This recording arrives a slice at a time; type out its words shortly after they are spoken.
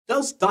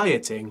Does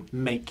dieting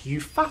make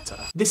you fatter?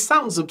 This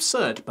sounds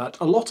absurd, but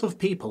a lot of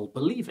people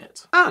believe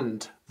it.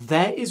 And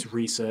there is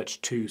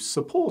research to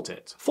support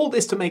it. For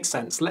this to make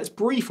sense, let's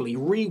briefly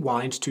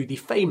rewind to the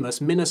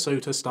famous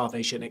Minnesota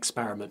starvation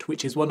experiment,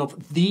 which is one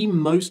of the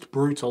most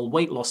brutal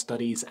weight loss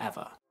studies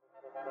ever.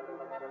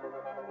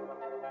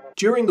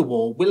 During the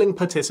war, willing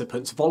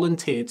participants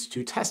volunteered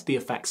to test the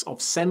effects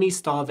of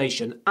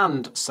semi-starvation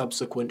and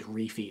subsequent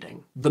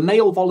refeeding. The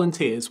male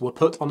volunteers were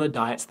put on a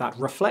diet that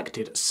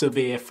reflected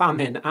severe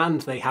famine,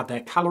 and they had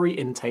their calorie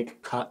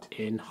intake cut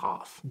in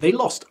half. They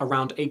lost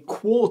around a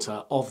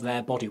quarter of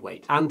their body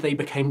weight, and they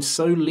became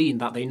so lean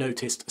that they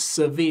noticed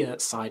severe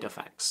side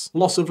effects.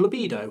 Loss of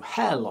libido,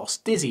 hair loss,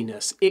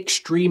 dizziness,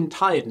 extreme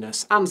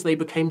tiredness, and they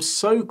became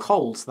so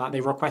cold that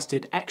they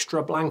requested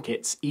extra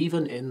blankets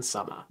even in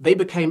summer. They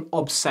became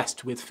obsessed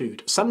with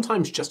food,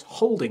 sometimes just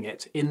holding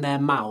it in their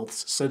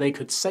mouths so they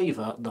could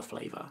savour the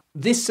flavour.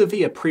 This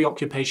severe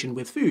preoccupation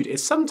with food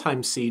is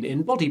sometimes seen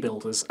in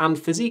bodybuilders and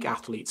physique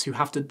athletes who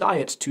have to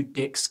diet to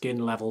dick skin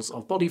levels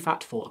of body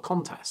fat for a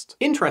contest.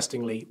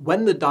 Interestingly,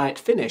 when the diet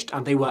finished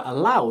and they were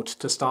allowed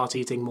to start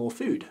eating more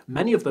food,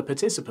 many of the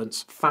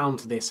participants found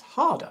this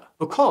harder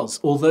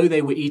because, although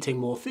they were eating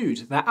more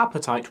food, their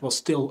appetite was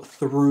still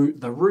through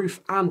the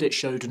roof and it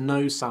showed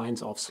no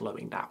signs of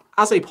slowing down.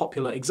 As a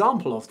popular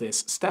example of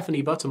this,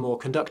 Stephanie Buttermore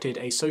conducted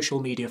a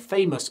social media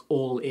famous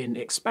all-in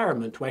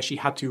experiment where she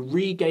had to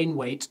regain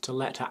weight to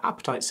let her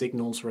appetite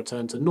signals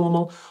return to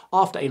normal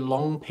after a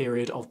long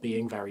period of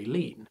being very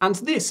lean. And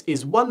this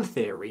is one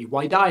theory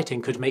why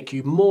dieting could make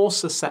you more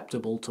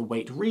susceptible to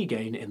weight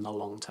regain in the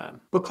long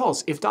term.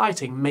 Because if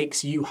dieting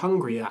makes you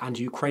hungrier and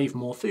you crave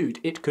more food,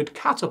 it could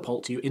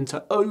catapult you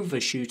into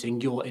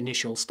overshooting your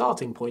initial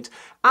starting point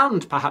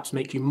and perhaps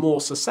make you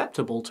more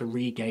susceptible to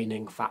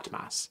regaining fat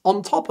mass.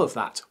 On top of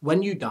that,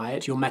 when you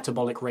diet, your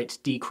metabolic rate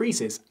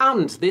decreases,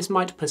 and this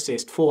might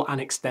persist for an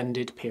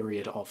extended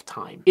period of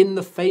time. In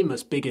the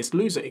famous Biggest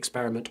Loser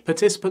experiment,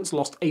 participants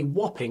lost a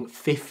whopping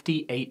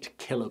 58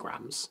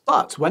 kilograms.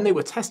 But when they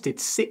were tested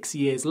 6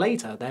 years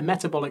later, their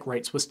metabolic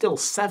rates were still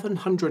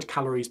 700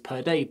 calories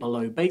per day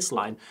below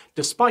baseline,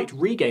 despite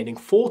regaining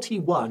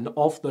 41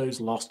 of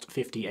those lost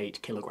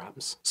 58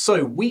 kilograms.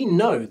 So we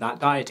know that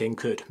dieting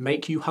could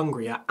make you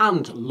hungrier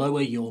and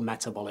lower your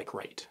metabolic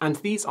rate. And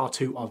these are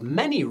two of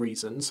many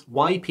reasons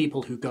why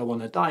people who go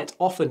on a diet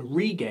often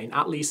regain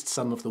at least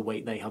some of the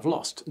weight they have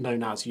lost,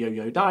 known as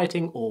yo-yo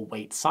dieting or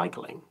weight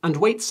cycling. And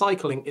weight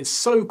cycling is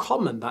so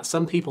common that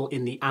some people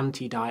in the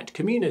anti-diet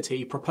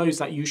community propose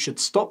that you should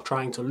stop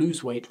trying to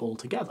lose weight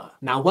altogether.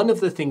 Now, one of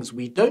the things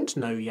we don't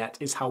know yet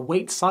is how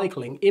weight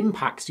cycling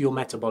impacts your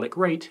metabolic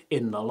rate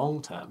in the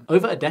long term.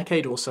 Over a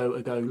decade or so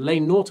ago,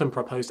 Layne Norton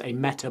proposed a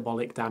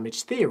metabolic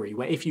damage theory,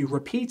 where if you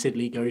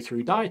repeatedly go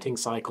through dieting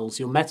cycles,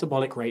 your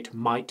metabolic rate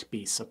might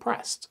be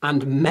suppressed.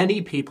 And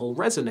many people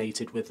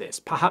resonated with this,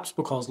 perhaps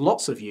because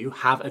lots of you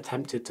have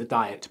attempted to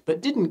diet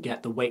but didn't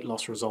get the weight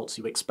loss results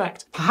you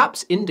expect,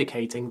 perhaps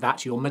indicating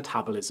that your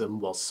metabolism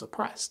was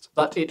suppressed.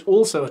 But it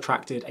also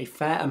attracted a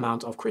fair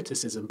amount of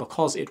criticism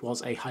because it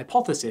was a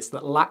hypothesis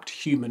that lacked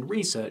human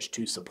research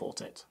to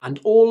support it. And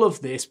all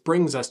of this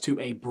brings us to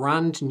a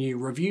brand new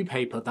review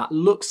paper that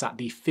looks at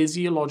the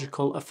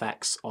physiological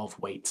effects of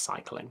weight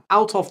cycling.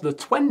 Out of the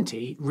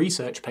 20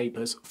 research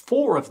papers,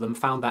 4 of them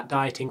found that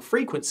dieting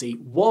frequency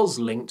was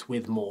linked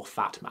with more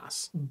fat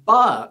mass.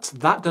 But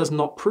that does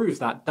not prove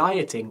that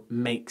dieting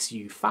makes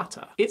you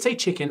fatter. It's a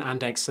chicken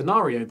and egg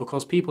scenario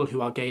because people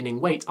who are gaining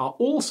weight are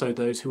also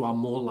those who are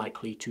more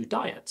likely to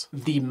diet.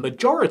 The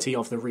majority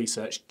of the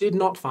research did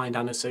not find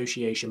an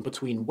association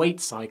between weight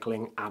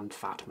cycling and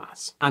fat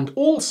mass, and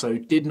also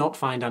did not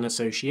find an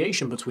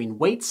association between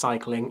weight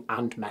cycling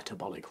and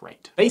metabolic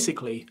rate.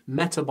 Basically,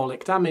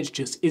 metabolic damage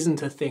just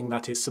isn't a thing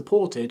that is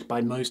supported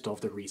by most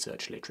of the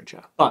research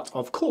literature. But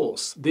of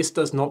course, this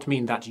does not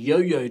mean that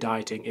yo-yo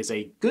dieting is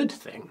a good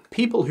thing.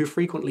 People who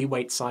frequently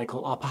weight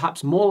cycle are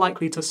perhaps more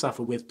likely to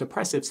suffer with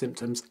depressive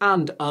symptoms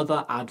and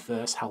other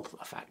adverse health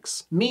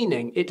effects,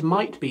 meaning it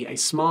might be a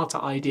smarter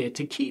idea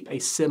to keep a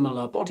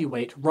similar body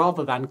weight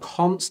rather than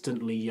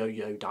constantly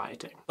yo-yo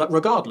dieting. But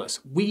regardless,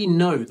 we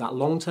know that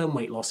long-term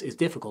weight loss is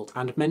difficult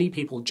and many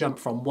people jump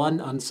from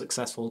one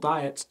unsuccessful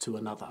diet to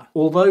another.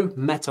 Although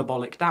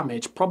metabolic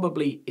damage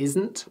probably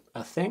isn't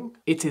a thing,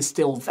 it is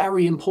still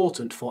very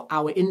important for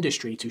our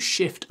industry to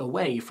shift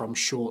away from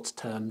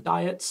short-term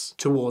diets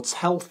towards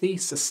healthy,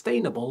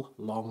 sustainable,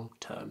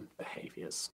 long-term behaviors.